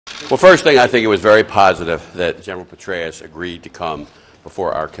Well, first thing, I think it was very positive that General Petraeus agreed to come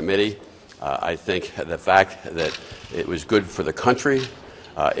before our committee. I think the fact that it was good for the country,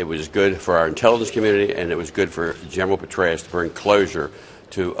 it was good for our intelligence community, and it was good for General Petraeus to bring closure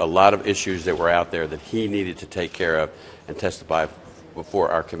to a lot of issues that were out there that he needed to take care of and testify before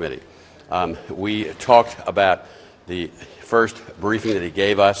our committee. We talked about the first briefing that he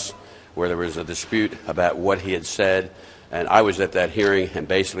gave us, where there was a dispute about what he had said, and I was at that hearing, and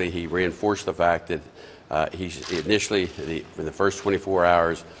basically he reinforced the fact that he initially, in the first 24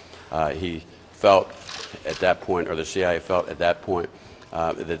 hours, he felt at that point, or the CIA felt at that point,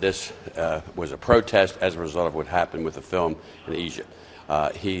 that this was a protest as a result of what happened with the film in Egypt.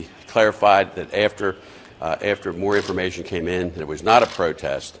 He clarified that after more information came in, it was not a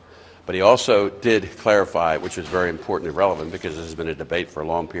protest, but he also did clarify, which was very important and relevant because this has been a debate for a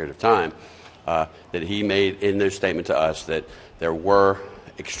long period of time, that he made in their statement to us that there were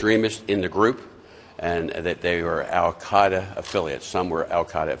extremists in the group and that they were al-Qaeda affiliates. Some were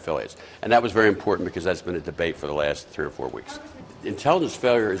al-Qaeda affiliates. And that was very important because that's been a debate for the last 3 or 4 weeks. Intelligence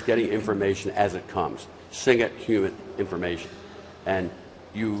failure is getting information as it comes, single human information. And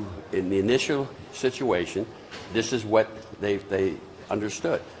you, in the initial situation, this is what they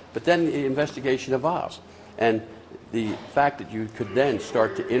understood. But then the investigation evolves. And the fact that you could then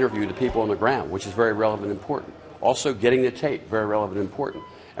start to interview the people on the ground, which is very relevant and important. Also getting the tape, very relevant and important.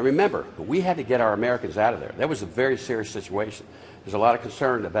 And remember, we had to get our Americans out of there. That was a very serious situation. There's a lot of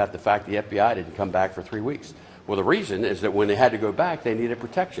concern about the fact the FBI didn't come back for 3 weeks. Well, the reason is that when they had to go back, they needed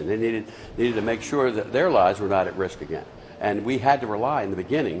protection. They needed to make sure that their lives were not at risk again. And we had to rely in the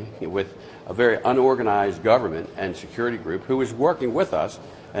beginning with a very unorganized government and security group who was working with us,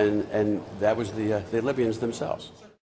 and that was the Libyans themselves.